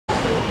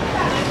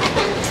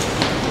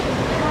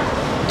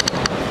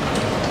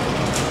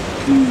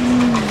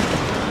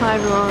Hi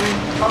everyone.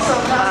 Also,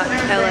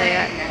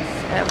 LAX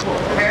airport.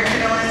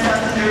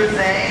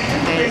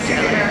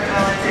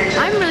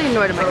 I'm really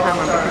annoyed at my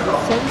camera because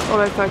it says it's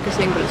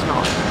auto-focusing, but it's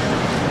not.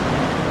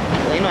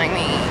 Really annoying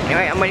me.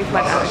 Anyway, I'm waiting for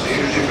my bag.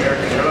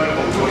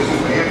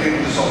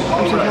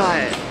 I'm so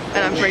tired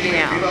and I'm freaking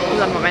out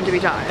because I'm not meant to be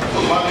tired.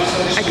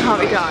 I can't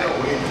be tired.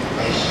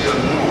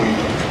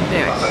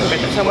 Anyway,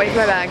 so I'm waiting for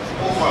my bags.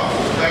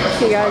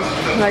 See you guys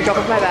when I drop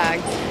off my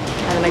bags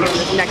and then I get to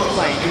the next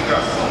plane.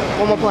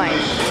 One more plane.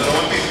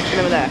 And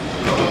then we're there.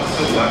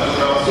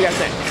 See you guys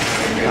soon.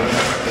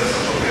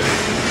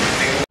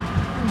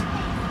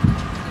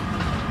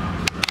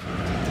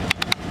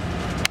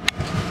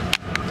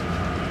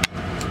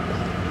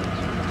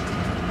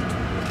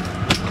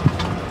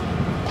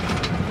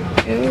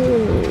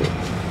 Ooh.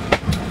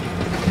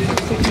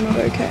 Looks like I'm not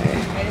okay.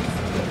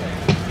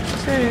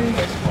 So,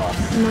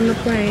 I'm on the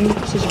plane.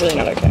 This is really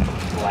not okay.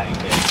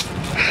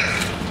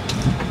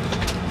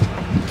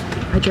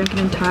 I drank an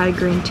entire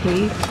green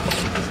tea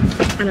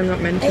and I'm not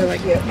meant to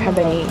like have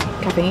any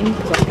caffeine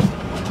because I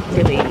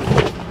really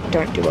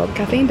don't do well with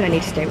caffeine, but I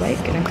need to stay awake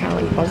and I'm kind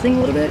of like buzzing a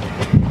little bit.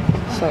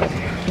 So,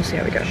 we'll see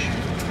how we go.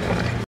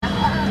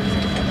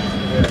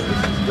 Yeah, this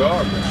is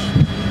garbage.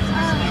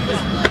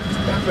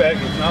 That bag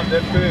is not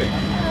that big.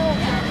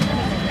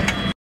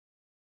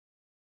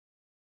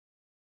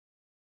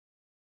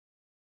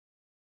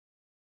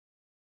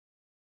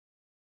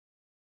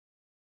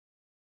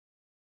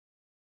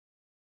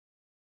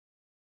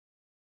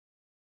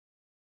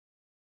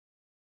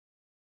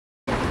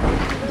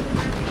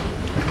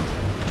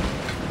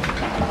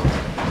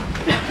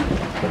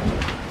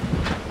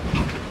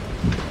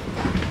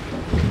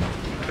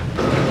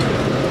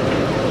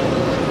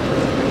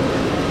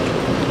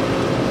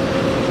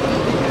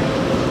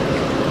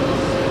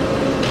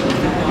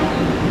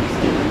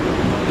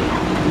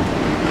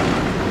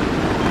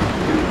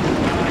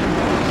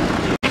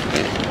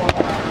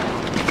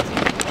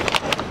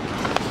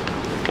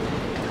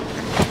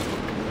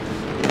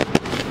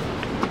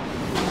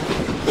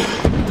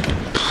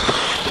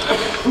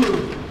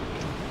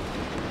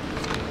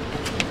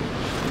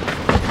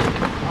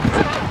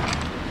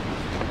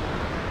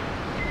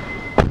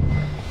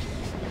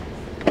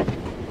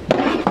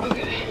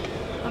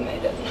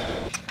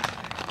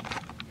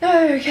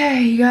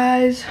 Okay, you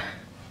guys,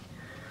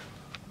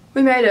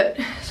 we made it.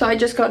 So I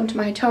just got into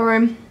my hotel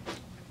room,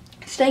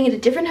 staying at a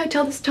different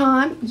hotel this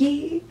time.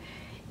 Yeah.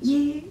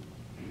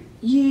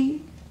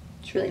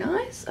 It's really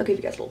nice. I'll give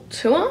you guys a little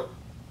tour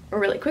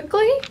really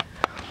quickly.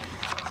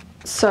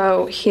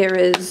 So here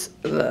is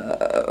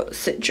the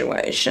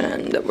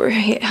situation that we're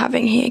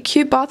having here.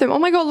 Cute bathroom. Oh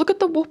my god, look at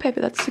the wallpaper.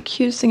 That's the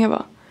cutest thing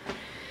ever.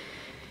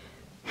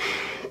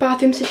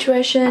 Bathroom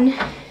situation.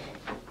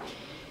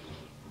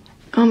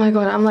 Oh my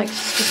god, I'm like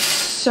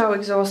so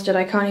exhausted.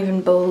 I can't even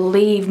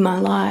believe my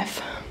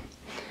life.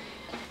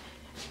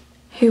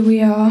 Here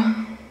we are.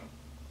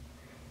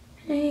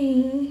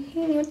 Hey,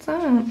 what's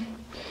up?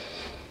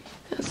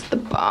 That's the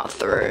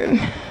bathroom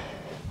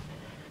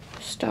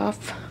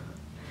stuff.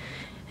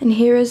 And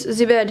here is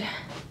the bed.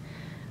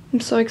 I'm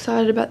so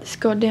excited about this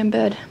goddamn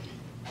bed.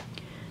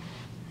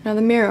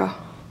 Another mirror.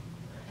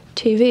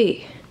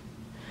 TV.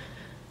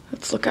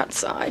 Let's look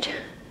outside.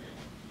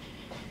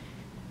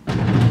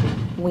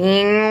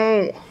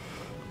 Wow.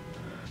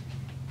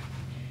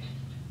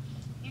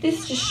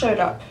 This just showed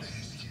up.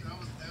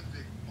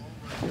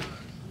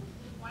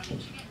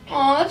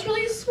 Oh, that's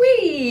really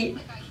sweet.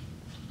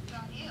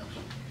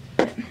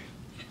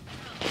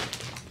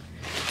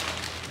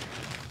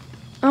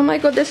 Oh my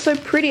god, they're so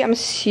pretty. I'm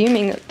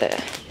assuming that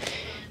they're...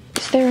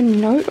 Is there a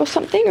note or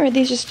something? Or are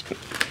these just...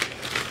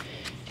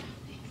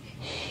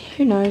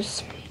 Who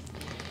knows?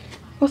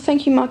 Well,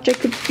 thank you, Marc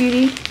Jacobs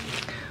Beauty.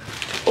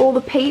 All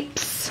the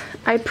peeps.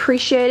 I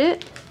appreciate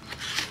it.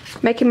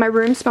 Making my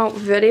room smell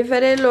very,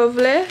 very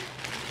lovely.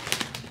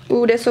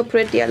 Ooh, they're so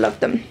pretty. I love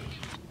them.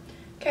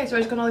 Okay, so I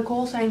just got another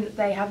call saying that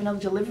they have another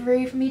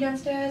delivery for me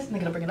downstairs and they're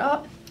gonna bring it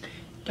up.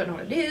 Don't know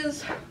what it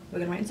is. We're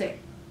gonna wait and see.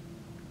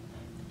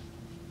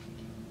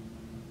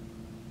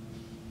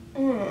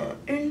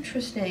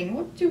 Interesting.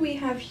 What do we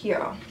have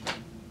here?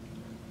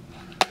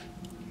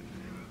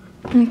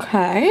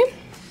 Okay.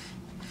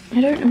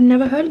 I've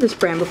never heard of this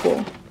brand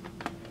before.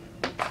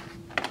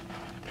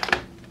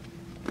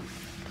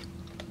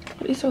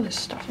 What is all this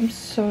stuff? I'm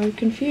so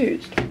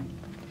confused.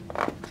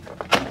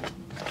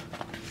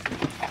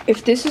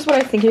 If this is what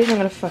I think it is, I'm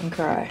gonna fucking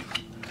cry.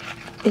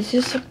 Is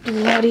this a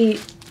bloody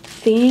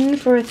thing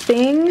for a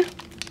thing?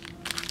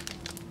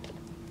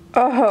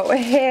 Oh,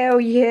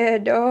 hell yeah,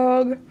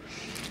 dog.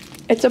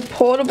 It's a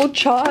portable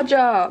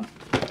charger.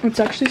 It's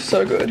actually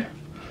so good.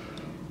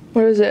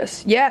 What is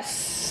this?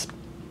 Yes!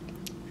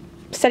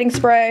 Setting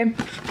spray.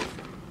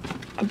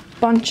 A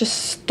bunch of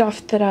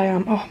stuff that I,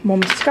 oh, more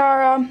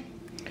mascara.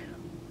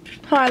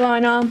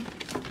 Eyeliner.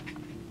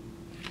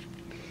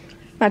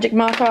 Magic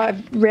marker.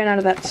 I ran out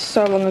of that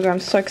so long ago. I'm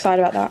so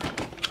excited about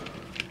that.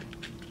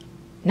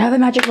 Another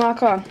magic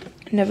marker.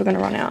 Never gonna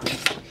run out.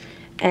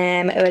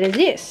 And what is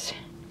this?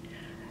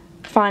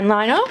 Fine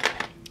liner.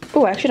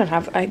 Oh, I actually don't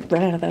have, I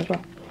ran out of that as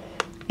well.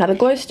 Another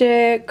glow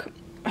stick.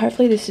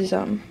 Hopefully this is,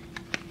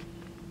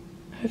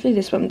 hopefully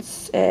this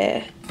one's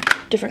a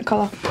different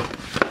colour.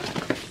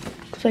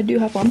 Because I do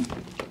have one.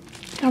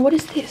 Oh, what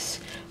is this?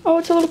 Oh,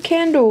 it's a little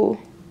candle.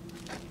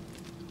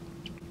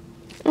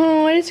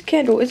 Oh, it is a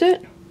candle, is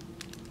it?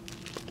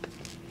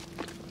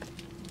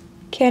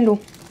 Candle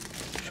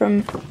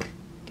from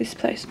this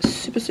place.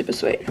 Super, super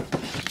sweet.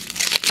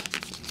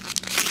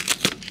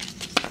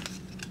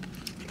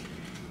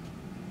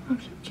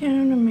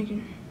 Candle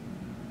making.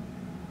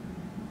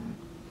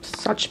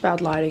 Such bad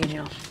lighting in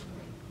here.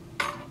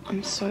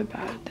 I'm so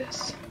bad at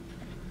this.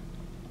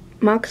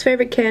 Mark's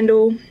favourite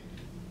candle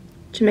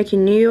to make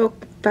your New York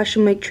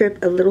Fashion Week trip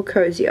a little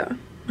cozier.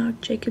 Marc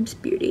Jacobs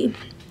Beauty.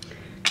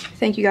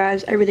 Thank you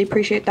guys, I really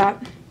appreciate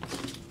that.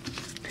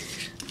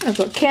 I've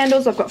got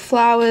candles, I've got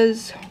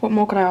flowers. What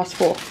more could I ask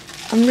for?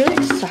 I'm really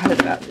excited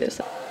about this.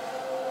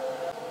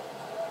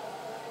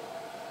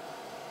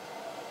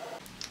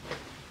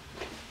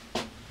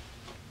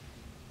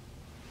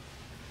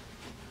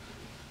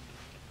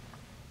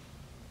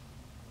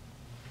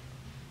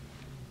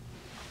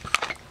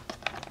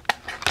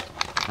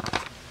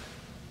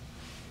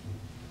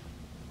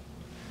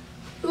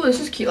 Ooh,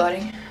 this is cute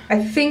lighting.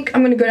 I think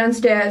I'm gonna go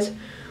downstairs,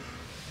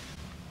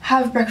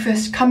 have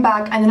breakfast, come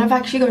back, and then I've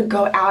actually got to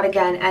go out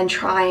again and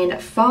try and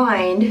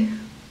find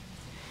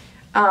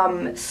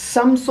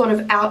some sort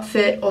of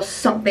outfit or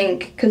something,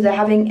 because they're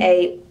having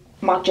a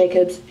Marc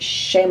Jacobs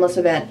Shameless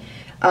event.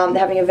 They're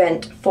having an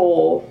event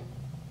for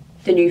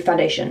the new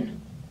foundation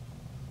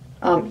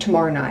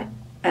tomorrow night,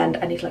 and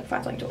I need to like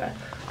find something to wear.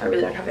 I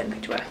really don't have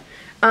anything to wear.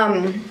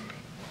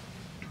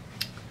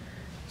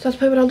 So that's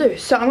probably what I'll do.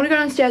 So I'm gonna go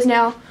downstairs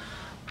now.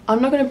 I'm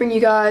not gonna bring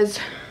you guys,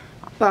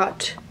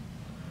 but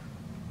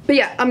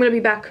yeah, I'm gonna be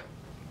back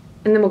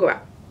and then we'll go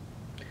out.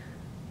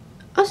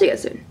 I'll see you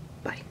guys soon.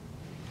 Bye.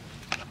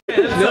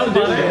 No,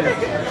 do it.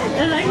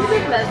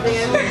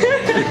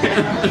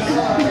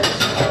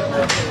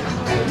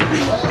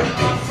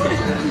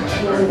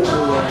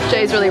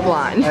 Jay's really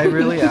blind. I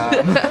really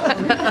am.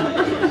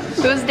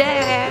 Who's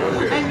there?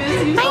 I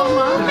miss you so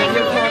much.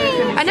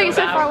 I know you're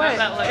so far away.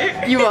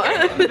 You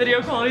what? The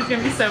video quality's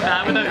gonna be so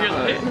bad without your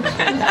light.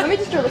 Let me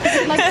just do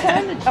it. Like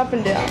turn it up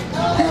and down.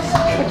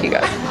 Fuck you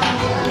guys.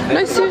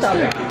 No,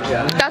 seriously.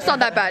 That's not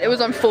that bad. It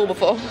was on full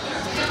before.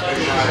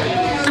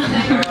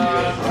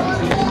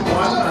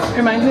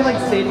 Reminds me of like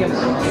stadium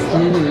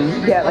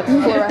lights. Yeah, like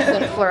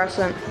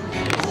fluorescent.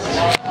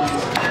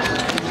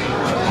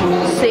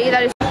 See,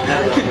 that is.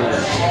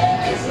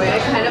 Wait, I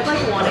kind of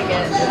like want to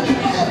get.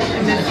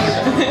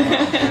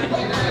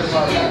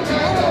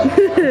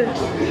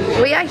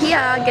 We are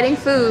here getting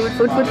food.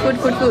 Food.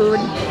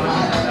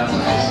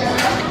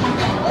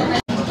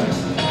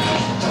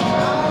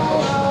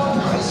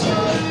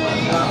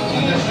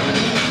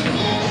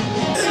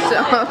 So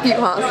you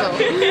awesome.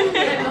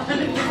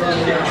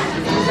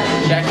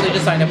 She actually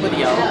just signed up with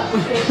Yelp.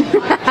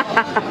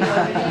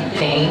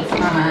 Thanks,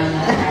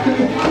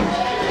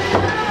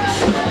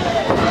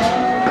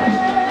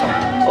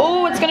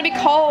 Oh, it's gonna be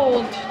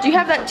cold. Do you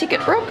have that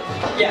ticket, Brooke?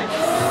 Yes.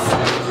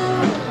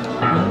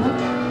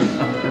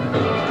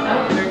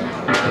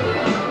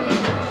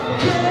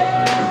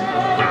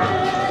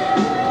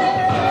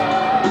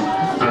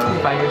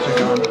 5 years are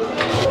gone.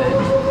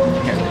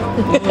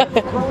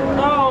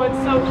 Oh,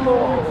 it's so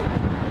cold.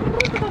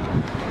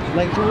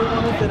 Like, who would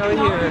want to sit out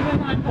here? It's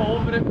not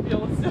cold, but it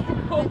feels so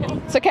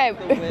cold. It's okay.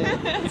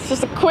 It's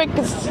just a quick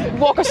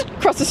walk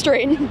across the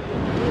street. No,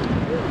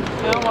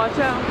 watch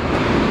out.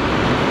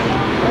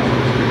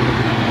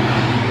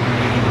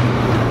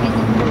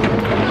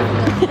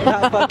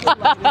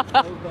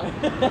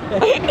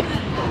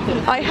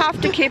 I have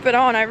to keep it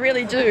on. I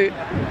really do.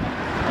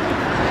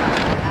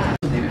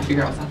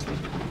 Figure out something.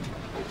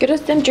 Get us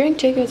them drink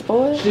tickets,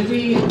 boys. Should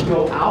we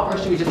go out or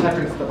should we just have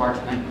drinks at the bar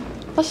tonight?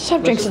 Let's just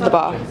have drinks at the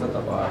bar. Drinks at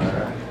the bar.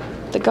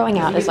 The going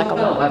out is like a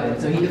lot. 11,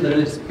 so he could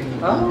literally just.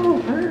 Oh,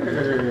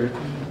 her.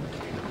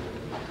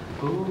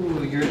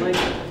 Ooh, you're like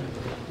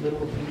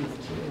little things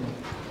too.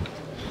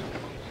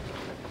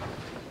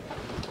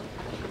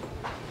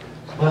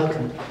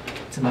 Welcome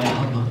to my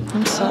album.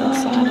 I'm so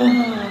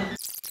excited.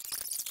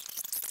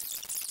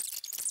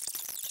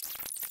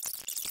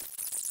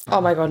 Oh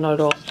my god, not at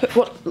all.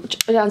 What?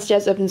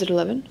 Downstairs opens at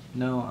 11?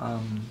 No,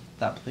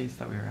 that place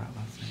that we were at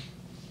last night.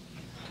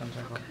 Come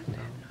check out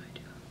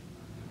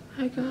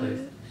I got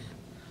it.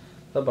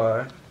 the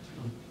bar.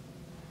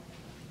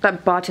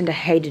 That bartender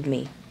hated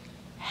me.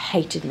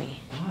 Hated me.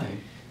 Why?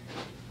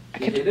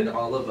 He hated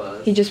all of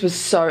us. He just was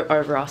so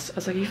over us. I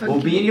was like, you fucking.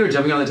 Well, me and you were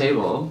jumping on the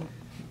table.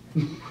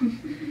 I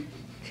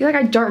feel like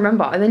I don't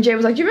remember. And then Jay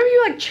was like, do you remember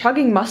you like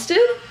chugging mustard?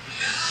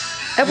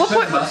 At what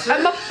point? Mustard?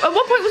 At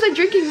what point was I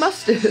drinking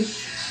mustard?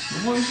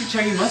 Why was you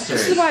chugging mustard?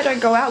 This is why I don't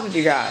go out with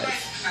you guys.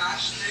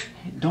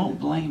 Don't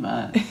blame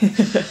us.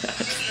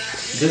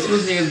 This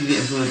was near the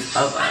influence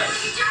of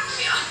us.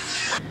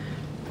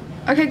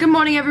 Okay, good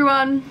morning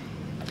everyone.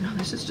 Oh,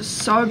 this is just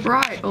so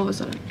bright all of a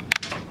sudden.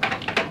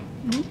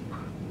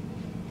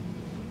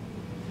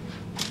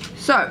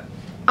 So,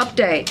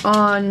 update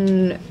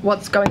on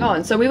what's going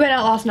on. So we went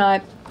out last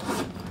night,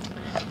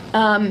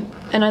 and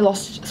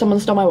someone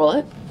stole my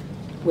wallet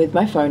with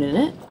my phone in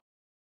it.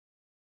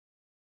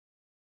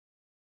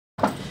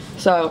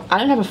 So I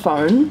don't have a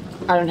phone,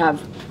 I don't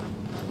have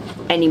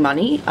any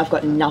money, I've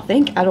got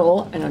nothing at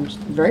all, and I'm just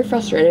very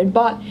frustrated,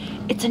 but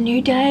it's a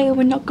new day and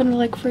we're not gonna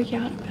like freak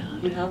out about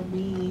it. You have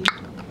me.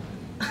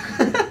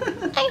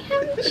 I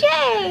have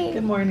Jay.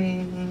 Good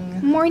morning.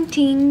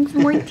 Mornings.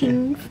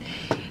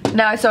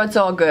 No, so it's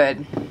all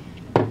good.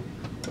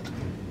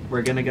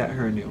 We're gonna get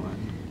her a new one.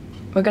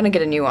 We're gonna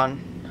get a new one,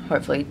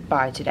 hopefully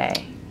by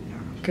today.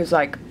 Because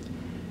like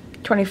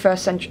 21st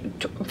century,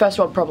 first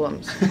world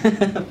problems.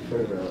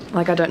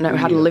 Like I don't know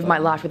how to live my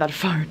life without a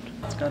phone.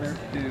 It's got our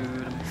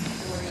food. I'm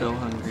so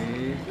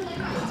hungry.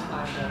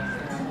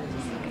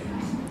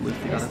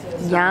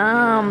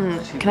 Yum.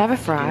 Can I have a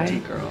fry?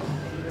 Skinty girl.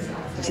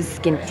 She's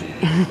skinty.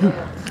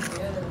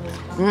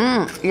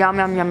 Yum,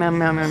 yum, yum, yum,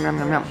 yum, yum,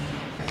 yum, yum.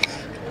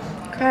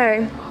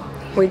 Okay,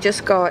 we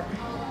just got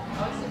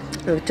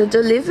a little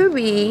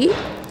delivery.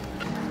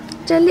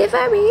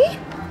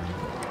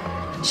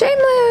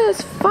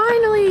 Shameless!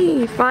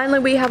 Finally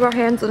we have our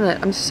hands on it.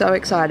 I'm so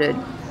excited.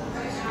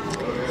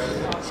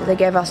 So they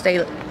gave us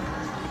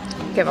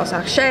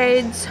our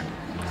shades,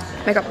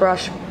 makeup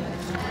brush,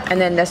 and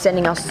then they're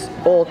sending us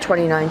all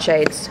 29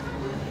 shades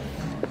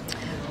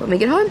when we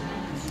get home.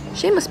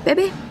 Shameless,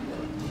 baby.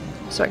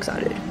 So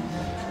excited.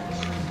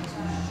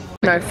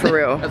 No, for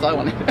real. That's all I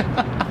wanted.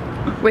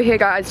 We're here,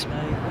 guys.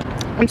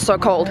 It's so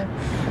cold.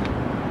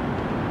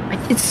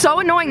 It's so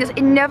annoying.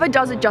 It never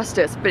does it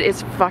justice, but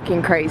it's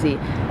fucking crazy.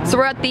 So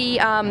we're at the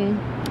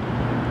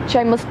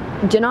Shameless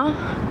dinner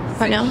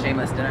right now.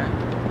 Shameless dinner.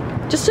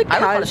 Just a I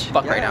look hot as cash.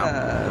 fuck right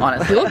now.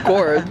 Honestly. You look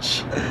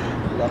gorge.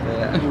 Love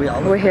it.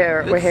 We're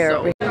here.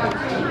 So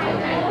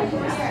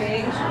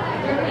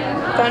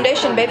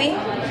Foundation, baby.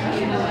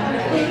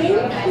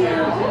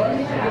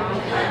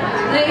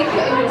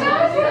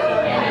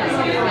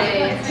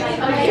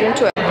 Get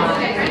into it.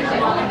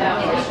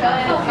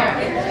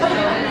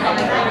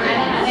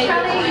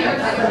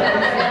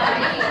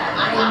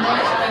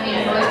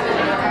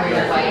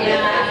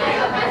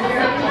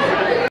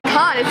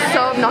 God, it's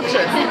so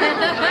obnoxious.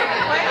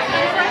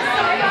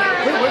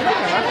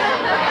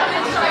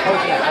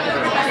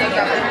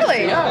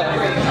 Really?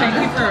 Thank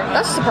you for.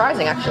 That's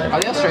surprising, actually. Are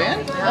they Australian?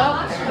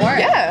 Where?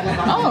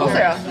 Yeah. Oh. Of course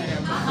they are.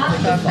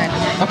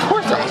 Of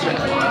course they're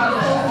Australian.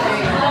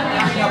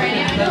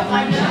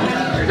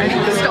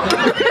 Stop.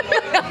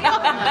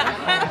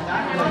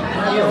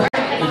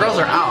 The girls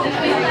are out.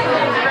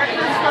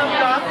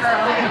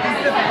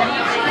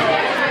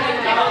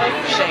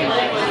 Shame.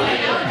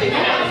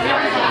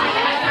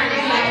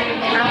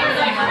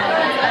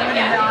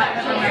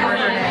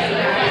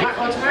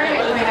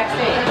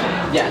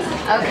 Yes.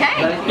 Okay.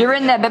 You're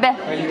in there, baby.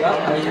 Are you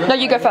up? Are you up? No,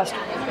 you go first.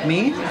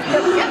 Me?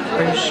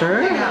 Are you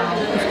sure?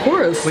 Of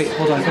course. Wait,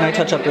 hold on. Can I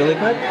touch up really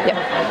quick? Yeah.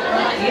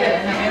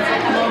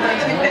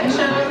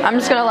 I'm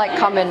just gonna like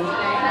come in.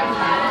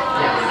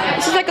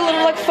 This is like a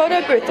little like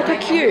photo booth. Look how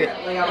cute.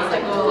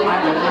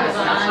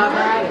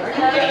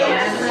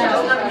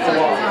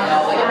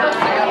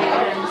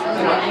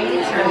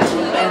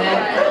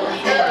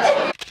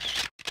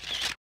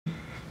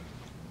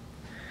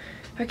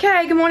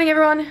 Okay, good morning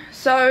everyone.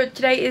 So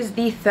today is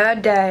the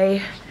third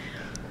day.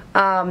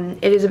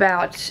 It is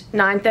about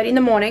 9:30 in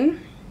the morning.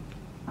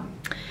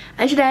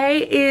 And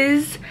today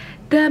is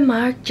the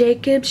Marc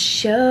Jacobs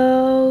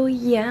show,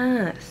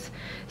 yes.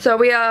 So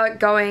we are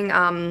going,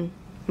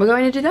 we're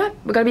going to do that.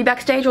 We're going to be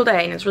backstage all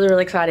day and it's really,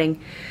 really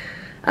exciting.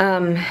 It's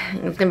going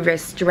to be very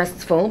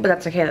stressful, but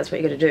that's okay, that's what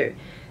you got to do.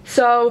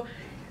 So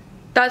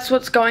that's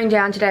what's going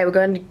down today. We're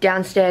going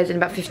downstairs in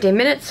about 15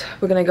 minutes.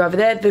 We're going to go over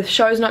there. The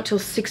show's not till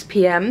 6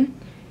 p.m.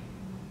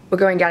 We're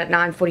going down at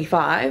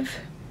 9:45.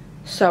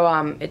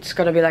 So it's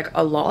going to be like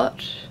a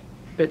lot,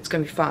 but it's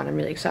going to be fun. I'm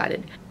really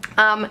excited.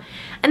 And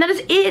that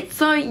is it.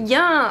 So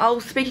yeah, I'll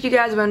speak to you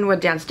guys when we're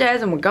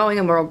downstairs and we're going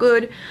and we're all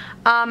good.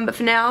 But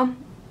for now,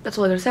 that's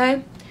all I gotta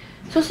say.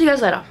 So I'll see you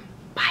guys later.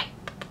 Bye.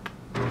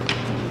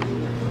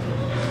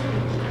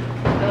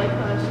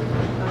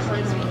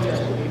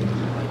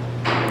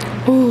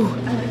 Ooh,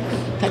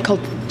 that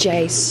called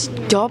Jay.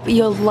 Stop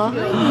your lying.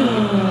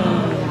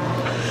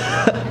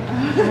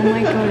 Oh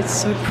my god, it's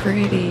so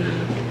pretty.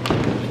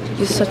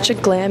 You're such a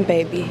glam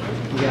baby.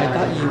 Yeah, I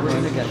thought you were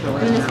gonna get the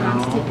one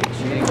now.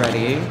 Getting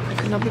ready. I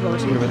could not be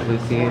bothered. Here with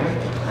Lucy.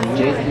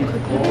 Jason.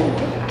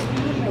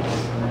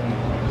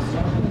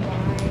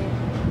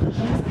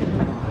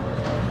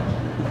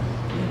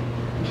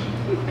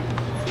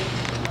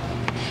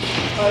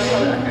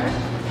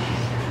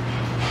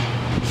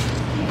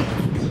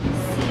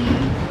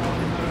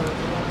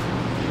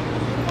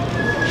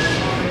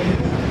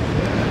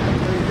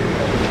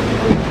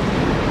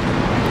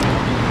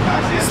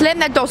 Slam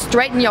that door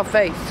straight in your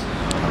face.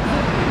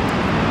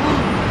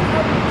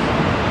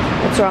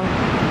 What's wrong?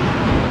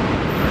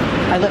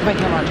 I left my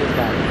camera on Jake's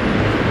bag.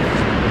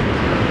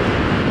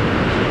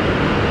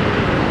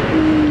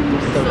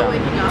 Still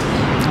waking up.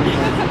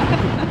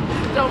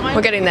 Don't mind.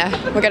 We're getting there.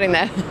 We're getting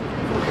there.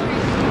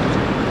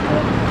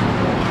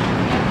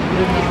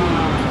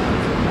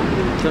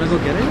 you wanna go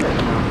get it?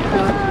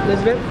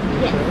 Elizabeth?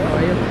 Yeah. How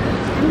are you?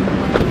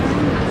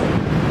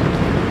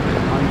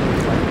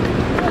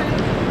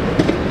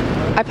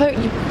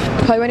 You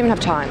probably won't even have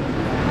time.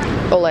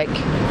 Or like...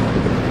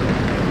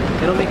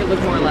 It'll make it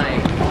look more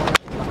like...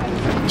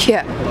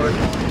 Yeah.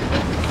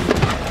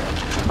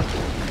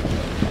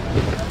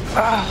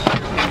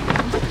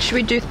 Should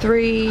we do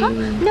 3? Huh?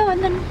 No,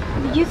 and then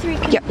you 3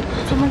 can... Yep.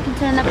 Someone can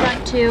sit in the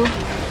front too.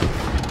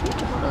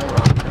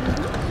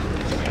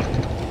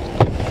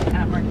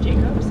 At Marc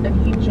Jacobs,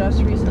 and he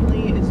just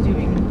recently is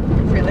doing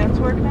freelance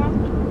work now.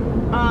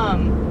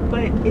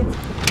 But it's...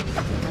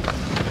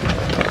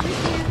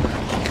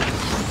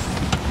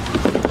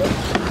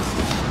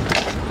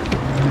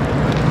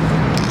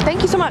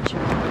 Thank you so much.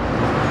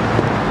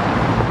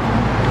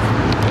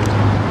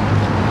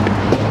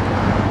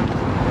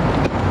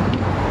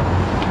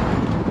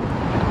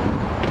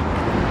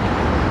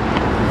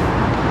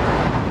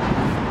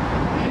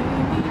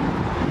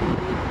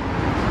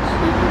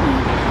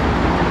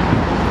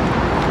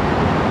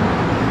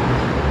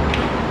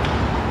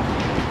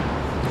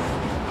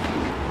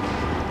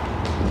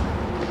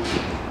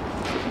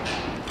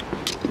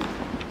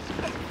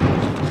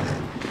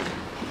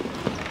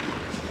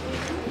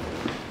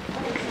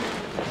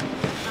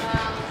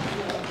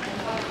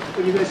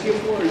 What are you guys here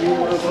for? Are you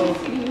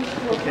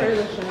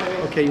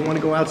okay, you want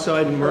to go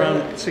outside and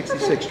around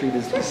 66th Street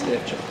is the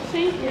stitch.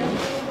 Thank you.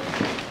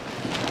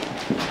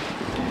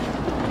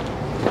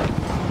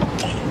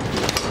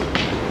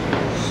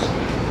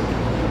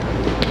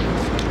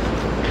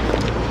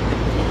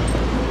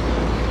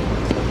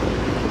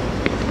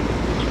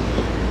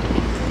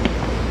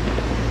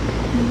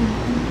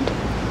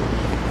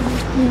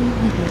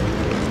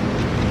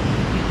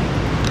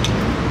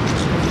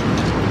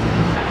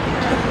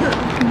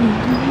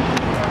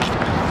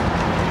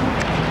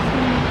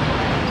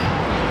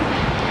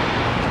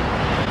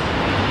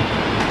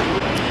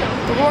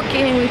 We're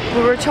walking,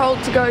 we were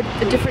told to go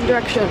a different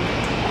direction.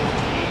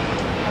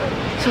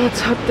 So let's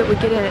hope that we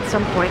get in at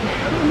some point.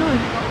 I don't know.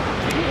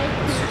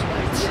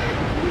 It's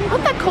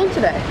not that cold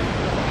today.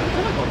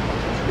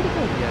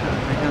 Yeah,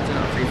 my hands are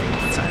not freezing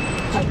this time.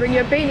 Did you bring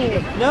your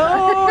beanie?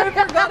 No, I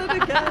forgot it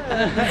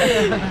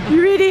again. You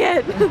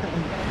idiot!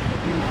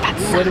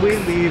 When we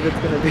leave, it's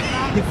gonna be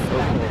so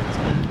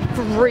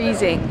cold.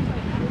 Freezing. Did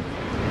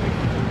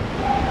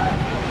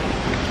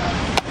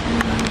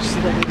you see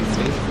that lady's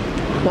face?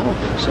 No,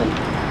 actually.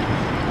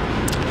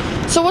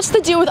 So what's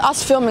the deal with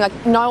us filming?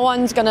 Like, no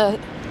one's gonna...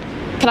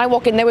 Can I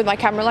walk in there with my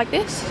camera like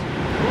this?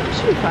 Yeah,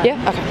 should be fine.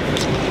 Yeah? Okay.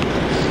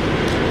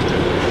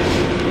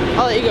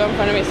 I'll let you go in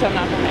front of me so I'm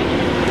not behind you.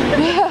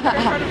 In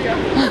front of you.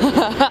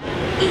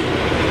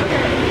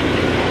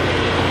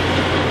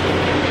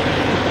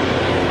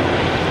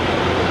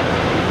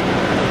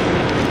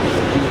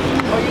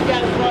 Oh, you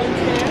got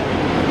volunteer?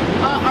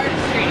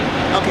 Artistry.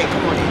 Okay,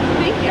 come on in.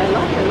 Thank you. I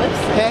love your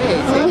lipstick.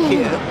 Hey, thank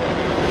you.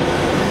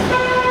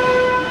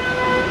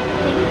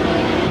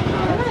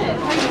 Good.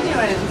 How you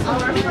doing? So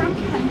we're from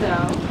Kendo.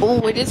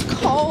 Oh, it is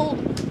cold.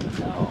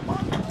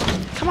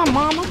 Come on,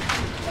 mama.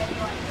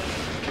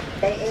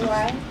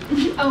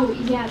 Oh,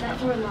 yeah, that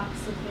door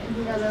locks a bit.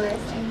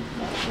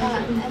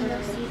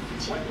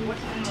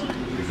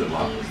 Is it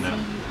locked now?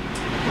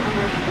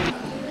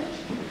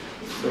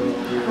 So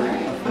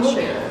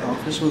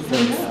official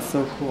things. So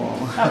cool.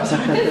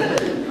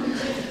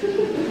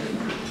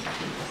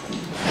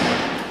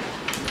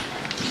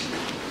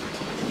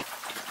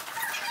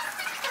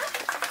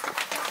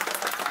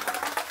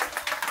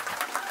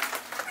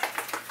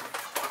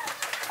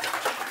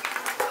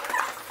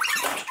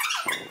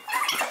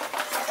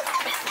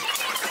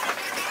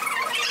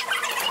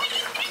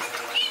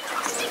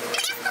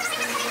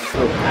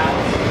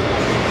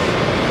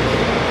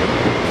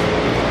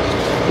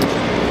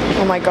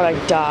 Oh my god,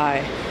 I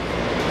die.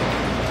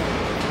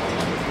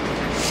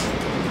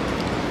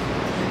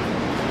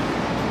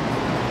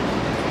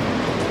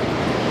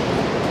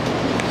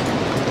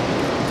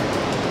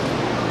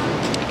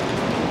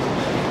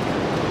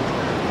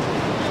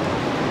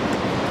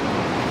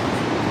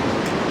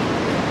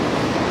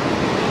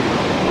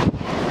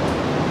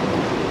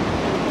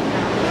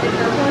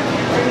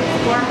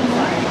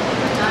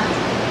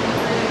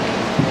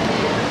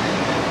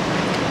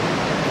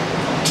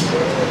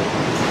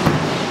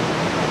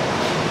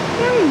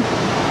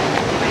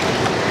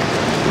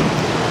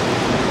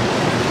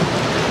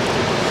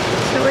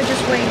 So we're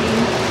just waiting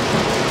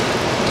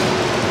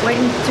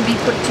to be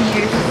put to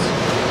use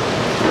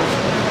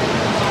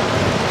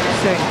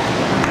soon.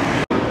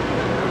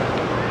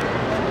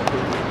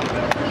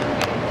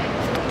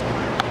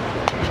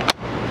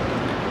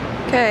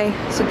 Okay,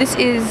 so this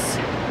is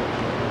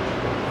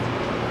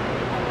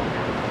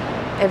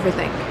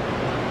everything.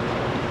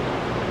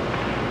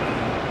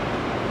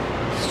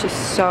 It's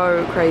just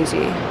so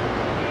crazy.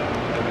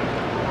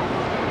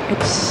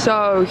 It's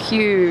so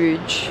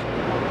huge.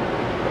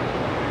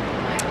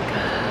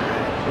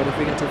 What if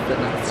we get to fit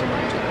next to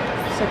Marc?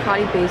 So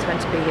Cardi B is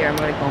meant to be here. I'm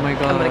gonna Oh my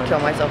god. I'm gonna kill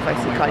myself if I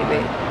see Cardi B.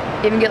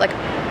 Even get like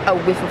a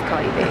whiff of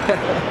Cardi B.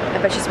 I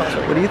bet she smells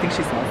really What do you think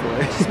she smells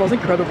like? good. She smells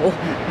incredible.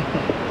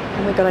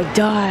 Oh my god, I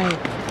died.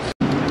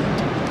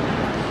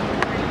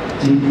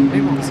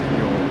 Maybe we'll see you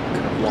all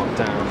kind of walk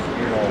down,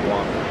 you all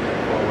walk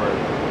forward.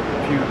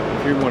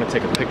 If you want to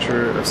take a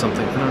picture of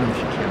something, I don't know if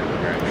you can over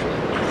here actually.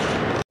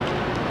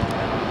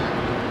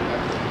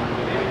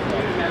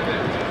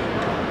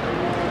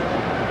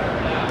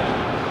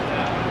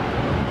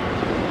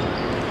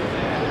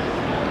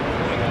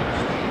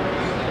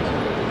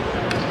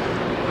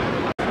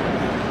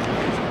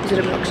 Is it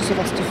obnoxious of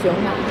us to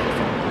film that?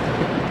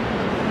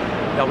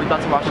 No, we're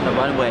about to walk on the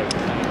runway.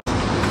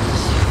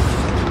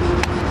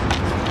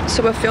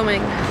 So we're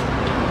filming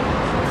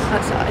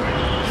outside.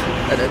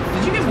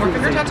 Did you get more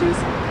finger tattoos?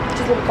 It's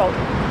just a little cold.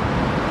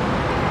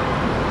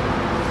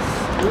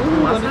 I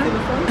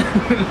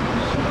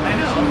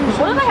know.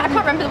 What did I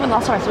can't remember when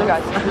last time I saw you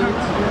guys.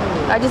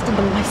 I just did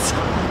them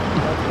myself.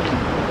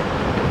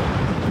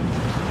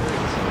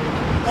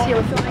 So yeah,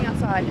 we're filming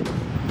outside.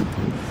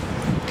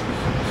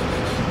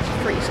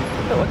 Freezing,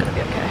 but we're gonna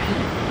be okay.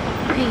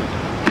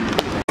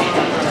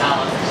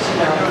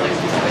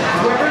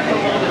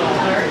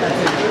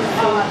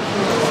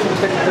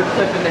 The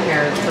clip in the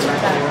hair is the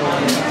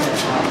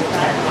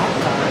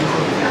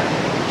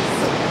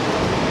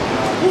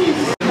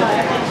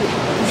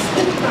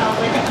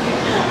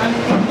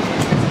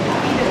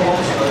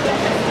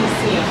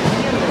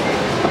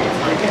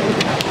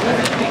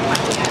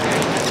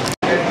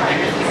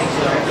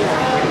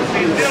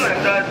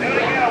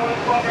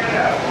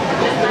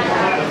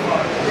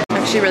I'm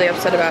actually really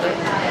upset about it.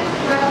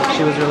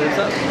 She was really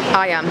upset?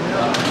 I am.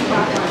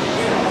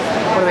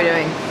 What are we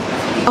doing?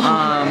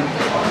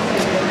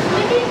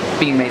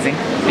 Being amazing,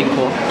 being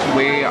cool.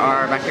 We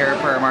are back here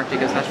for Marc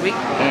Jacobs Fashion Week,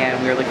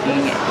 and we're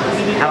looking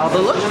at all the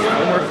looks,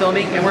 and we're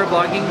filming, and we're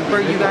vlogging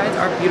for you guys,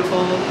 our beautiful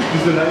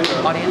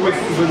audience.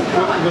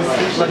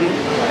 Love you.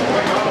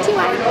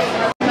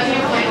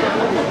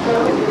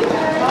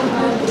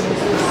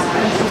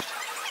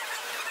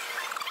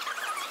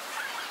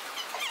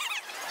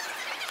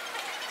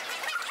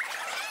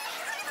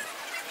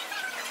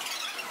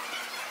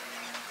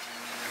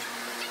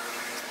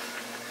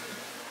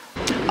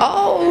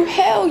 Oh,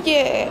 hell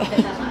yeah!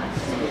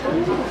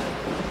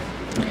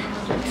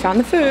 Found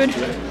the food.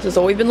 This is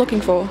all we've been looking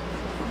for.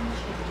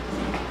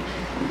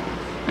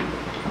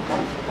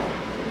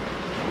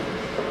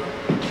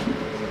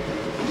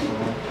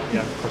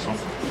 Yeah, first one.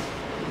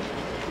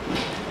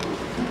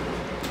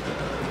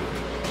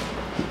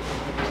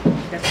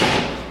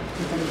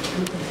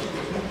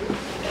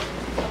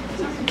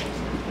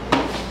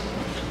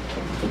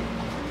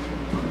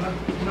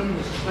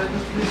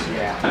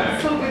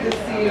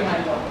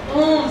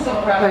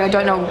 Like, I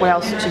don't know what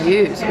else to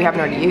use. We haven't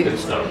already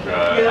used. So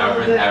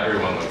good.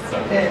 Everyone looks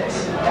so good.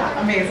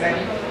 Yeah, amazing.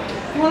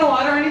 You want a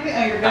water or anything?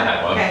 Oh, you're good. I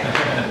had one. Okay.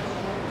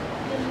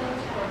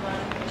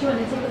 Do you want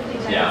to take a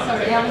picture? Yeah.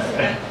 Sorry, I was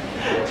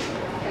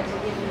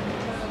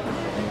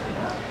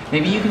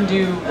Maybe you can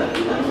do,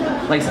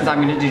 like since I'm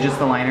gonna do just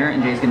the liner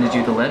and Jay's gonna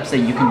do the lips, that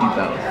you can do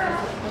both.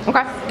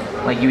 Okay.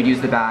 Like you would use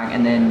the bag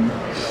and then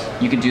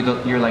you could do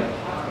your like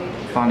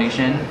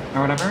foundation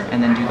or whatever,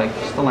 and then do like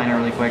just the liner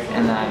really quick,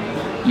 and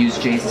then use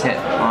Jay's tip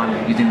on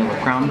using the lip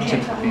crown to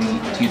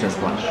use as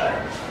blush.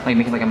 Like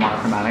make it like a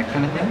monochromatic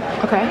kind of thing.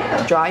 Okay.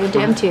 Dry your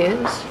damn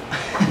tears.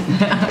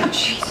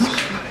 Jesus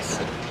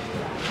Christ.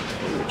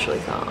 I literally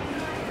can't.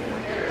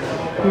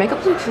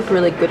 Makeup looks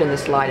really good in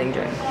this lighting,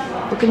 Jay.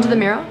 Look into the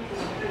mirror.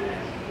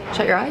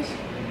 Shut your eyes.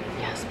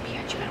 Yes,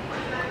 bitch.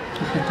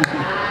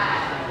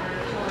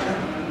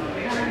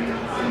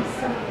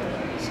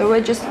 So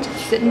we're just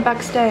sitting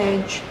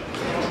backstage.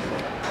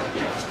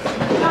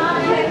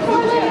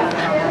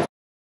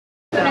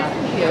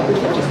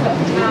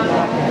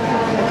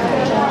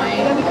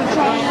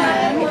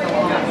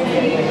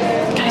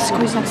 Can I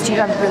squeeze next to you?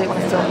 I really want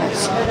to film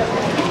this.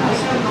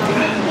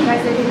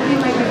 Guys, I think we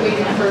might be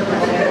waiting for a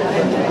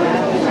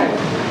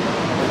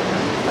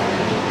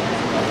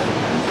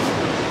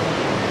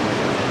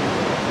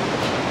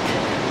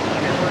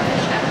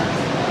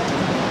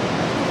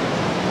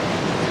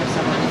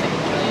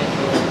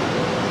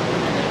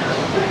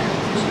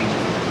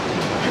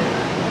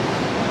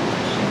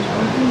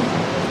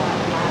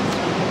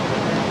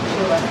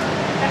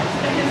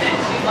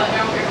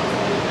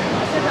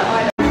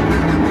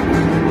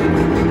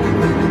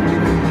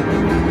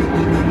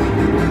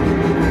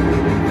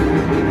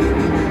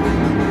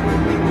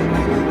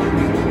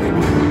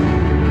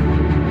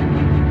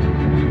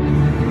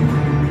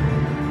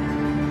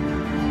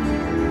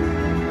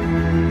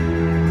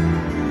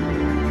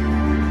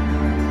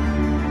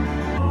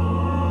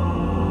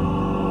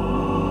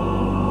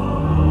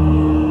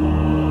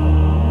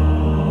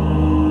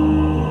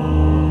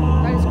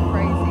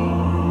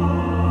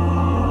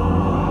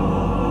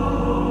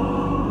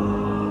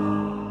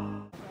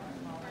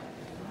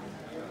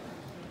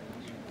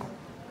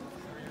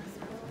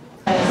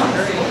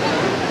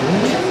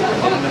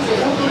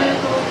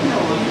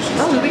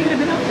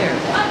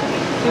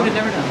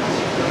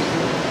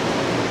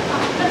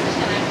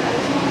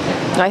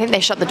I think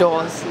they shut the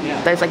doors.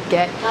 Yeah. They was like,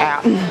 get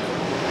out.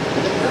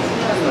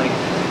 Like,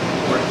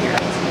 work here.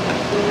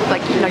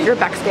 Like, you know, you're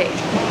backstage.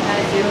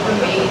 Guys, it was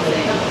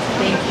amazing.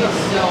 Thank you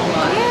so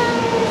much.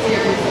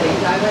 Seriously,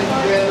 I went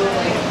through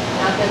like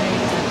not that many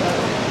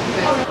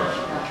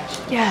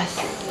times. Yes.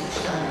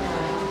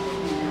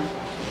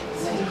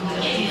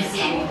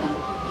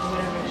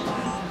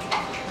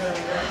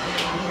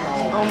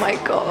 Oh my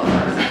god.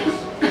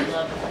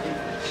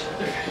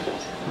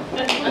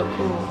 So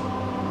cool.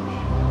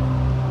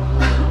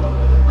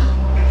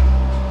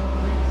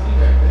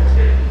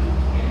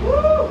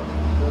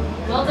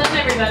 Well done,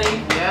 everybody.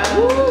 Yeah.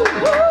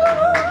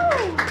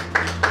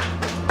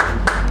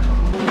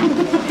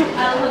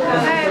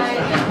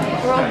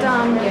 We're all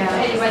done.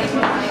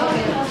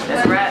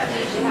 That's rat.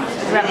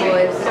 Rat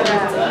boys.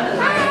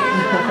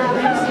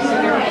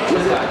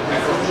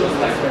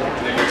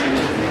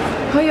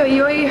 Oi,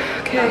 oi, oi.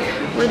 Okay,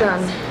 we're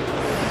done.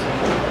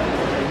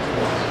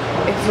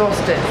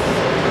 Exhausted.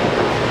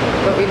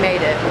 But we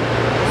made it.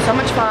 So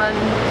much fun.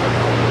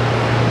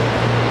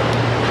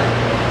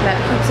 Met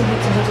heaps and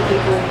heaps and heaps of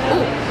people.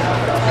 Ooh,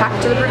 it's packed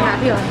to the brim out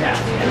here.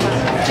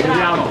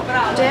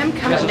 Damn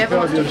camera never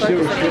wants to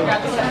focus on it.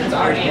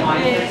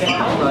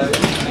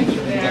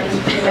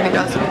 There it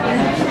does.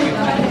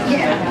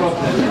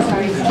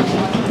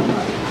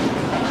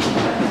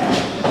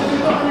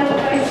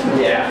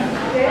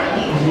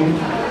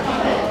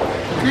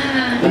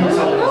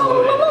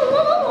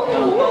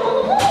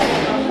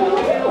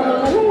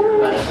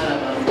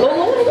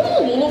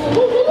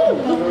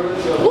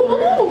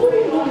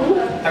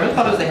 I really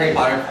thought it was the Harry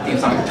Potter theme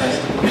song at first.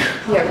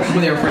 Yeah, right.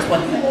 When they were first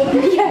one.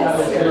 Yes. I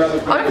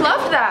would have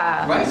loved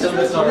that. Right?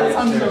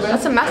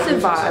 That's a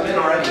massive vibe.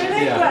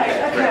 Great.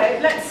 Okay.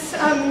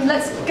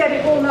 Let's get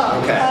it all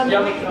up. Okay.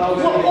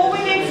 All we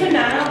need for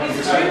now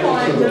is 2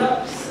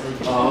 wind-ups.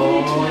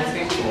 Oh, that's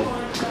getting cool.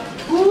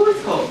 Ooh,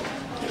 it's cold.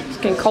 It's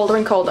getting colder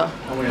and colder.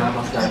 Oh my god,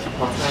 what's that?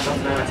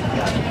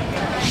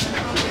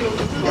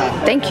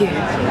 Thank you.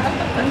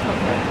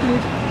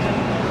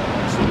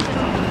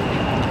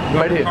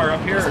 Right here. Car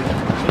up here.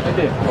 Right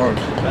there. Or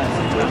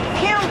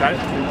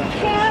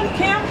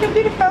Cam, can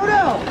do the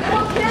photo.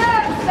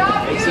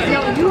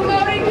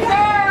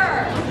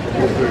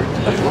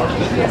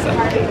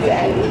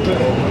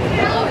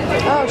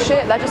 Oh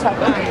shit, that just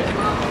happened.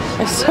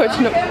 I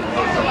switched up.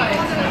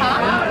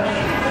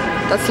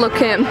 Let's look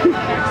Kim. Oh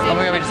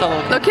my god, we just saw a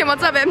little. Look Kim,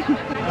 what's up, Em?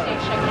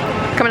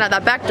 Coming out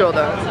that back door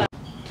though.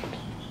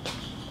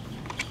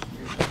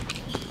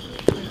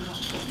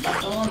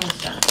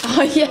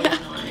 Oh yeah.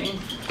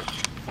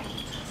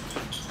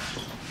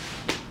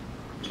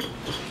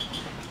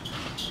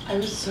 I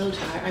was so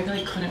tired. I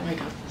really couldn't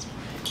wake up this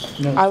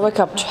morning. I woke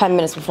up 10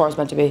 minutes before I was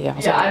meant to be here. I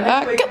was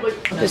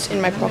like, just in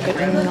my pocket.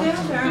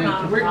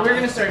 We're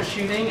gonna start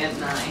shooting at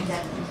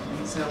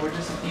 9, so we're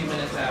just a few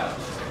minutes out.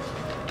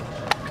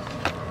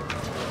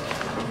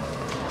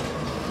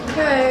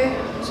 Okay,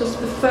 so it's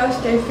the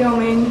first day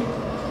filming.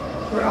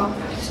 We're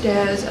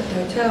upstairs at the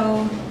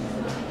hotel.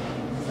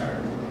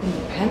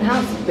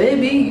 Penthouse,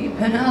 baby.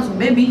 Penthouse,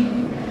 baby.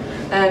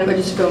 And we're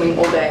just filming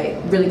all day.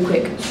 Really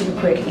quick, super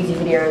quick, easy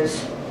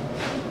videos.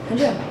 And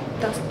yeah,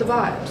 that's the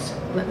vibes.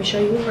 Let me show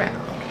you around.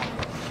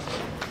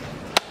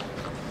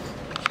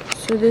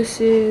 So this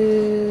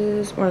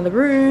is one of the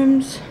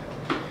rooms.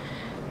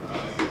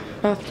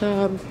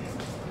 Bathtub.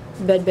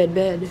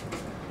 Bed.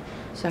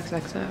 Sack.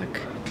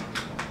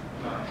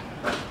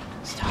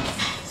 Stuff.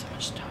 So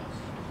much stuff.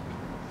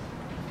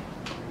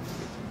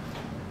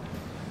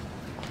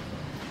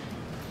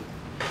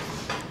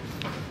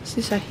 This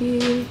is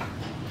Sahil.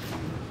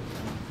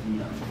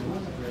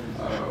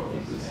 Oh,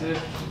 is this it?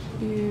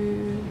 You.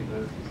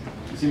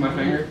 You see my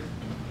finger?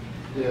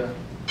 yeah.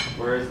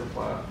 Where is the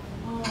flap?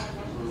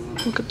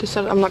 Look at this.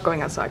 I'm not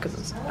going outside because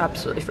it's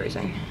absolutely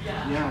freezing.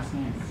 Yeah, it's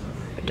nice.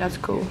 But that's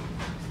cool.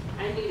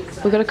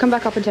 We're gonna come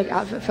back up and take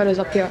outfit photos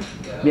up here.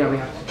 Yeah, we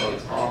have.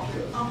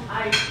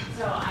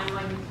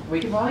 We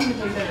can probably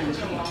even take that in the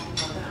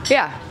street.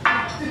 Yeah.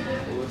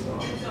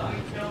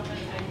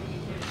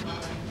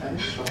 And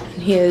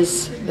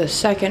here's the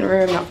second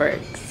room. Not very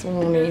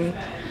exciting.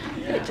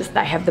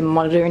 I have the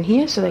monitor in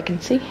here so they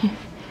can see.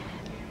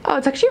 Oh,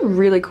 it's actually a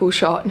really cool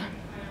shot.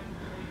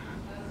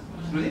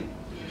 Really?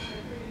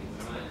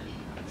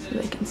 So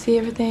they can see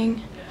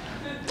everything.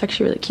 It's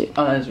actually really cute.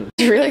 Oh, that is really.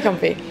 It's really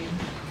comfy.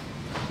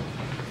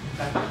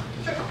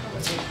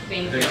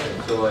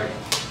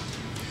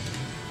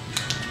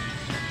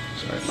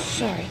 So like,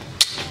 Sorry.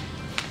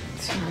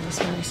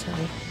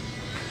 Sorry.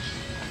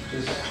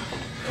 just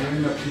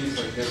doing a piece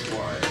like this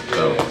wide.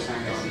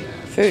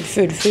 Food.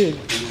 See, I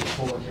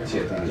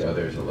think the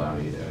others allow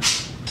you to.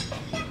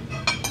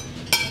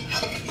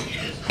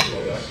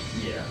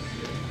 Yeah.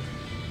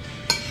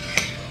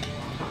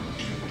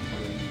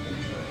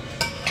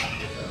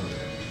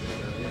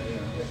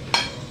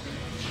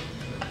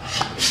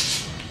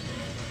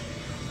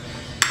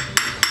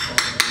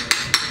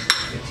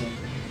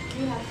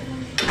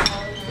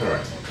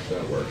 Alright,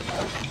 that works.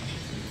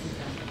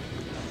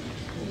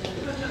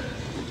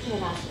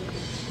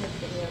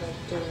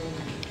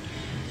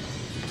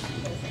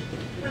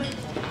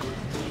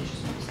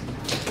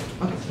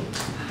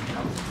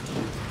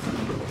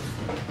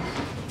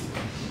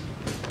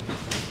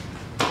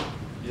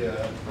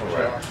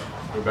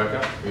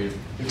 Rebecca?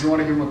 If you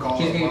want to give him a call.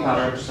 He's getting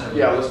powder.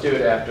 Yeah, let's do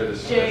it after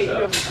this. Jay,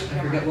 I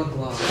forget what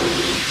glove.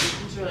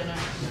 it's really nice.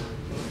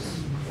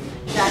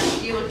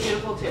 Jackie, you look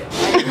beautiful too.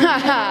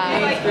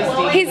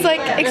 He's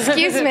like,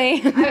 excuse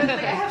me. I was like, I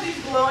have these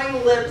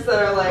glowing lips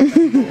that are like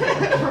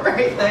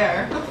right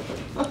there.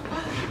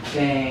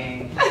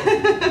 Dang.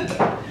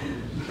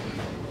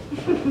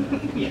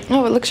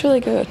 Oh, it looks really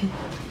good.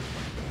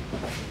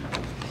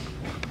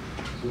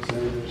 So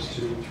say there's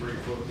 2, 3,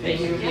 4. Thank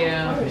you.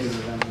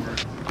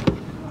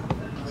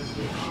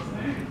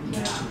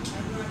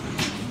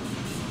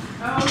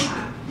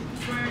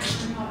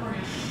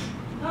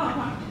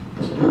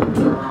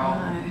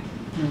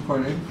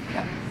 Recording?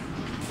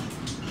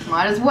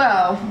 Might as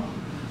well.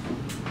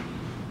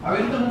 Are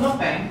we doing a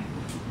mukbang?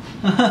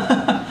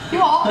 You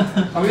all?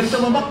 Are we doing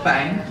a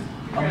mukbang?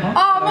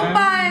 Oh,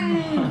 mukbang!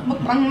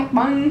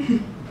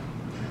 Mukbang.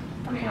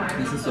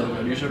 This is so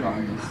good. You should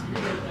try this.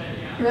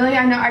 Really?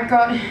 I know. I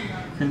got.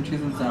 Cream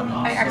cheese and salmon.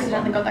 I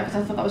accidentally got that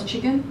because I thought that was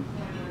chicken.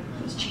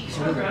 It was cheese.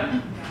 What is it?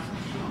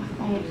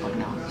 Oh, fuck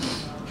no.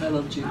 I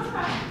love cheese.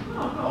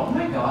 Oh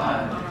my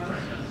god.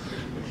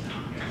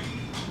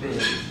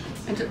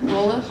 Is it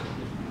rollers?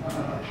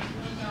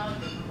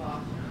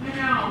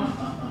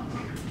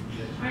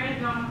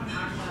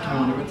 I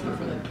wonder what's good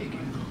for like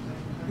baking.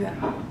 Yeah.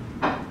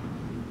 I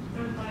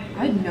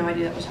had no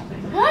idea that was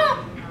happening.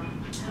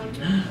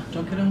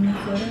 Don't get on the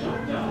floor.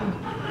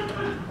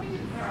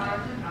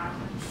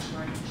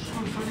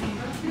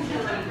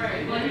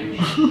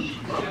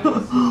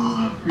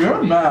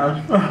 You're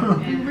mad.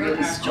 I'm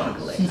really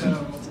struggling. This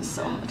is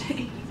so hard.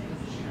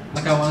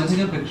 Like I want to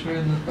take a picture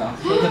in this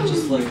bathtub and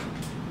just like.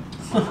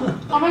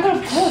 Oh my god,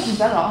 of course, it's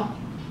better.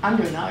 I'm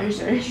doing that, are you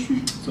serious?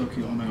 So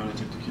cute. Oh my god, I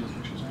took the cutest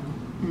pictures I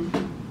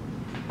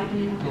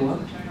know. What?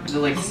 Is it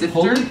like sifter?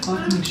 Holy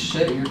fucking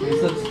shit, your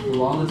face looks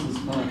flawless as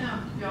fuck.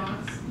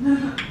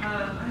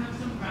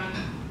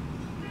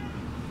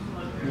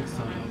 Looks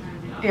so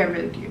good. Yeah,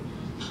 really cute.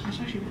 That's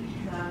actually really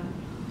cute. I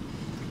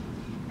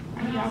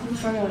need album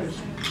photos.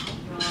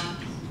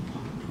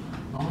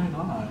 Oh my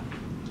god.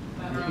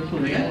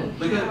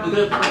 Look at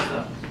the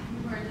stuff.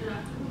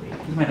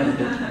 This might have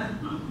been.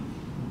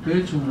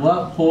 Bitch,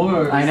 what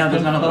pores? I know,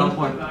 there's not a little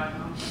pore.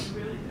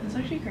 That's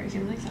actually crazy.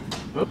 I like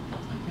that.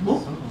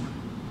 Cool.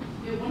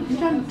 You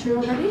done 2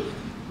 already?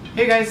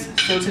 Hey guys,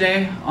 so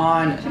today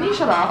on Can you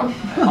shut up?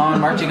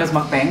 Mark Chica's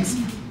mukbangs,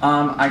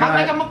 I got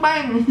Make a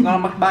mukbang. a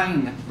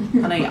mukbang.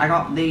 Honey, I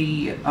got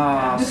the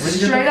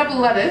Just straight up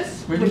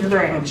lettuce Where'd you with get that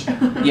ranch.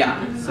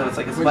 yeah, so it's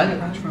like a Where'd you split. get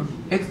ranch from?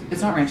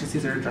 It's not ranch, it's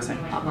Caesar dressing.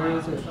 Where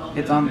is it?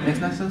 It's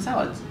next to the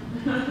salads.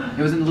 It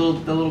was in the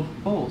little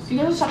bowls. You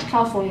guys are such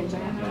Californians,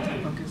 aren't you? What the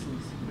fuck is this?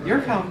 You're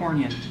a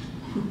Californian.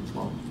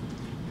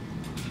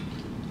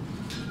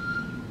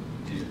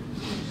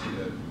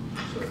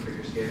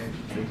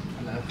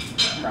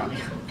 Brownie.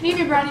 Can you give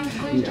me a brownie,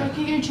 please? Can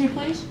you give me 2,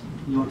 please?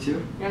 You want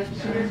 2? Yes,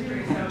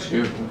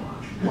 Two.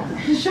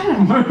 Shut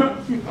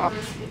up.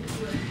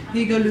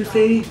 Here you go,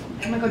 Lucy.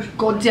 Oh my god,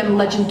 goddamn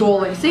legend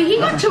darling. See, he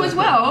got 2 as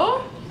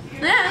well.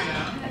 Yeah.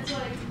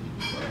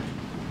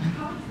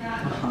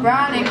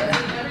 Brownie.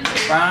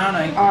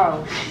 Brownie.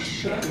 Oh,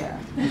 shit, yeah.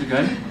 Is it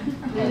good?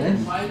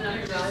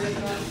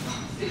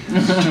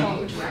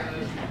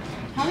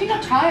 How are you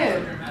not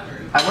tired?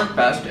 I work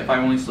best if I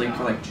only sleep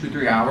for like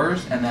 2-3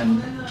 hours and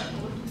then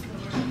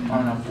I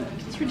don't know.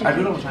 It's ridiculous. I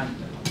do it all the time.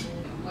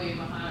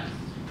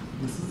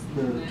 This is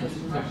the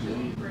dressing is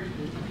actually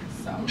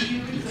sour.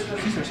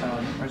 Caesar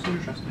salad or Caesar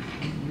dressing.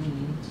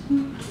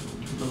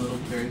 The little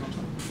berries on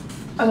top.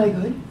 Are they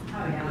good?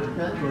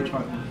 Really? Go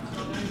try them.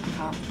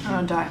 I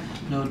don't die.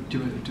 No,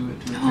 do it.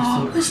 They're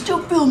Oh, so we're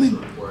still filming.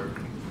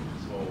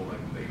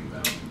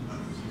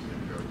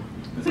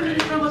 It's been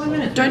for 11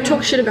 minutes. Don't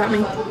talk shit about me.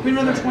 We have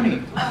another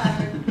 20.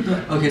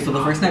 Okay, so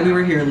the first night we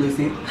were here,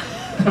 Lucy.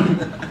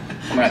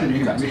 Oh my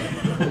god.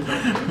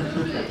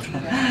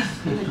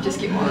 Just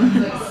get one.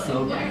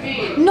 So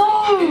bad. No!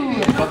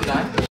 Fuck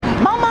that.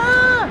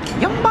 Mama!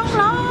 Young bang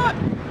lot!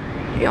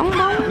 Young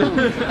bang.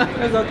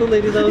 Is that the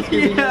lady that was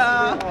feeding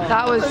Yeah.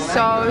 That was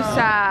so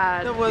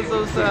sad. That was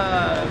so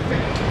sad.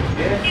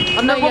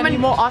 And the woman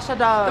walked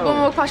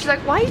past, she's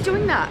like, why are you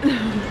doing that?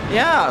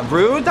 Yeah,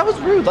 rude. That was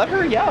rude. Let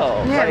her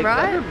yell. Yeah, like,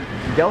 right? Let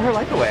her yell her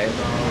life away.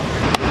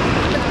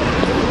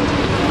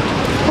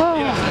 Oh.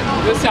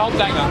 这小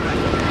仔啊！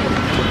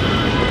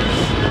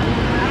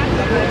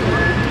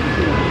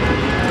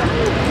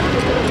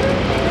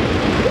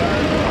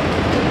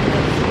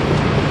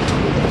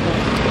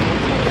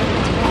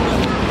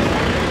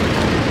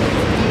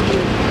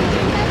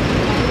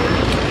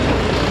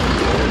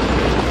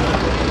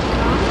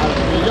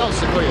 你钥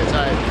匙柜也在。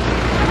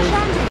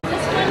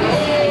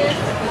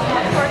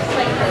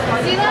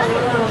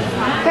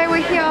 Okay, we're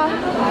here.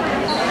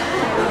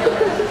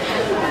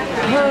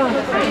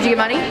 Did you get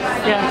money?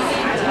 Yes.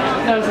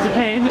 That was such a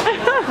pain.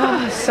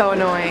 Oh, so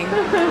annoying.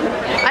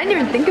 I didn't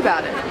even think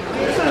about it.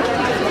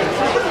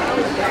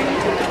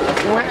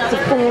 What's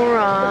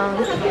Sephora?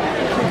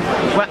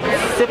 What's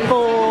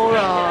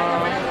Sephora?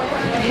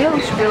 The hair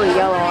looks really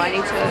yellow. I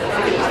need to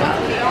figure this out.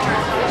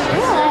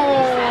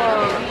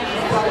 Oh.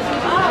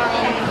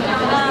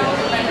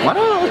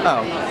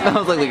 Oh, I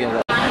was like looking at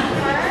that.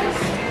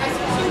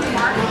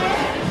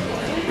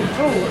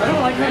 Oh, I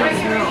don't like how it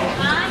smells.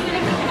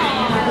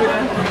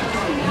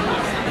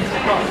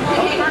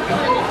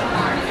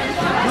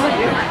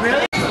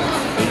 Really?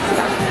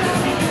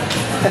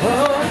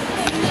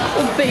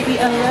 Oh, baby,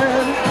 I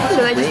love.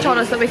 So they just told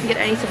us that we can get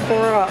any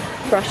Sephora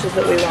brushes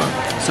that we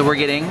want. So we're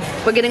getting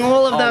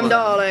all of them,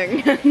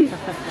 darling.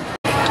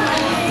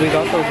 We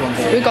got those ones.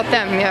 We got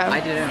them, yeah. I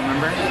didn't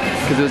remember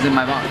because it was in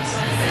my box.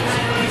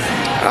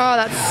 Oh,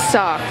 that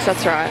sucks.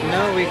 That's right.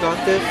 No, we got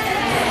this.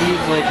 These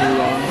like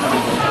long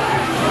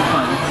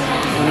ones.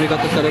 When we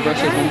got the feather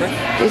brushes, remember?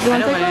 These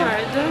ones I got.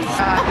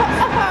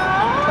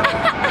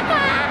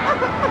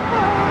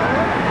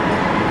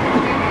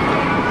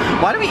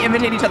 Why do we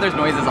imitate each other's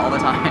noises all the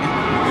time?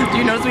 Do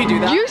you notice we do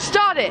that? You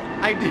start it.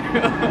 I do.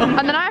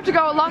 And then I have to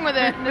go along with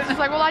it. And it's just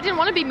like, well, I didn't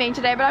want to be mean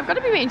today, but I've got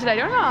to be mean today,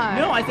 don't I?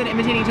 No, I said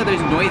imitating each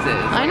other's noises.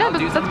 I know, I'll but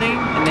do something,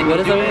 and then you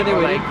do it,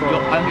 or like,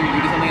 I'll hear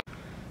you do something.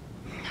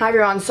 Hi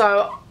everyone,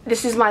 so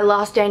this is my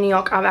last day in New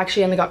York. I've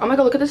actually only got, oh my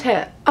god, look at this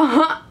hair.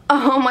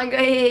 Oh my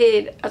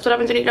god. That's what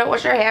happens when you don't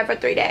wash your hair for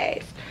 3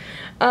 days.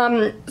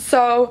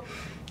 So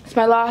it's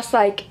my last,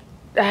 like,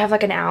 I have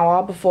like an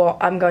hour before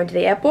I'm going to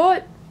the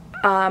airport.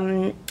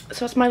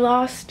 So it's my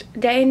last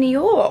day in New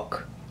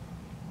York.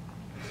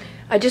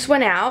 I just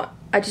went out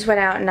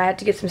and I had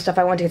to get some stuff.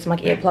 I wanted to get some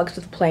like earplugs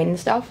for the plane and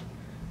stuff.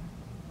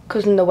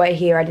 Because on the way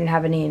here I didn't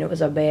have any and it was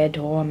a bad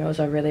time. It was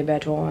a really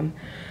bad time.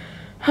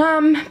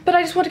 But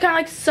I just want to kind of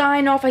like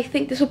sign off. I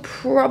think this will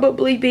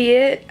probably be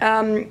it.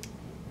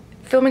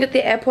 Filming at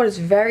the airport is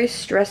very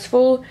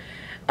stressful.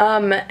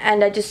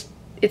 And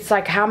it's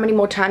like, how many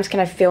more times can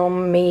I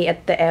film me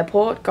at the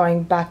airport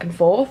going back and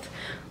forth?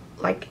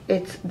 Like,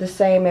 it's the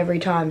same every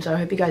time, so I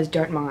hope you guys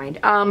don't mind.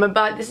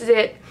 But this is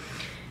it.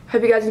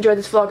 Hope you guys enjoyed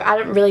this vlog. I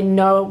don't really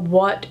know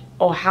what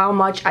or how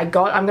much I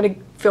got. I'm gonna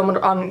film it,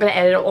 I'm gonna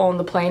edit it all on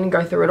the plane and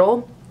go through it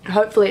all.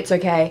 Hopefully it's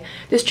okay.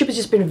 This trip has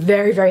just been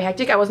very, very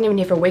hectic. I wasn't even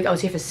here for a week, I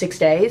was here for 6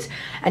 days.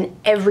 And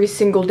every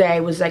single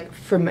day was like,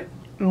 from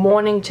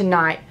morning to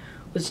night,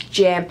 was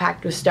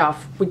jam-packed with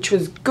stuff, which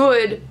was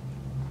good.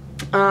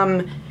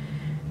 You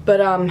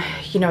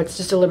know, it's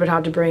just a little bit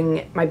hard to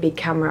bring my big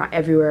camera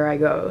everywhere I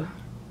go.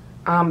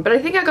 But I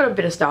think I got a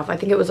bit of stuff. I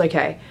think it was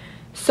okay.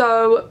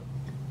 So,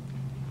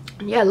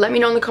 yeah, let me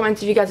know in the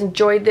comments if you guys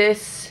enjoyed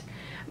this.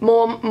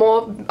 More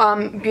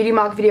beauty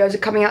mark videos are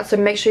coming out, so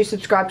make sure you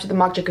subscribe to the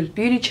Marc Jacobs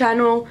Beauty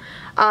channel.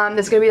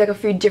 There's going to be like a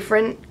few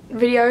different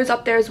videos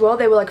up there as well.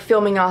 They were like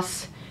filming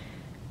us,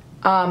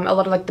 a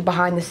lot of like the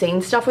behind the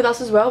scenes stuff with us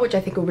as well, which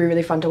I think will be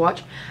really fun to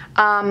watch.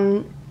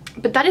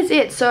 But that is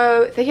it.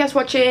 So, thank you guys for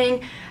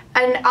watching.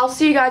 And I'll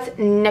see you guys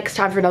next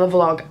time for another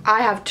vlog.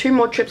 I have 2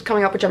 more trips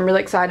coming up, which I'm really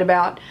excited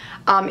about,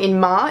 in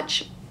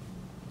March.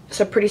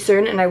 So pretty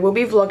soon, and I will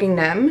be vlogging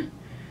them.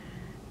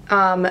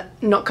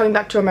 Not coming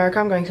back to America,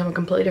 I'm going somewhere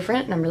completely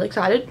different, and I'm really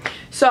excited.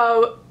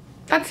 So,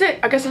 that's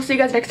it. I guess I'll see you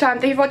guys next time.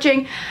 Thank you for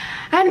watching,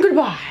 and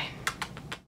goodbye.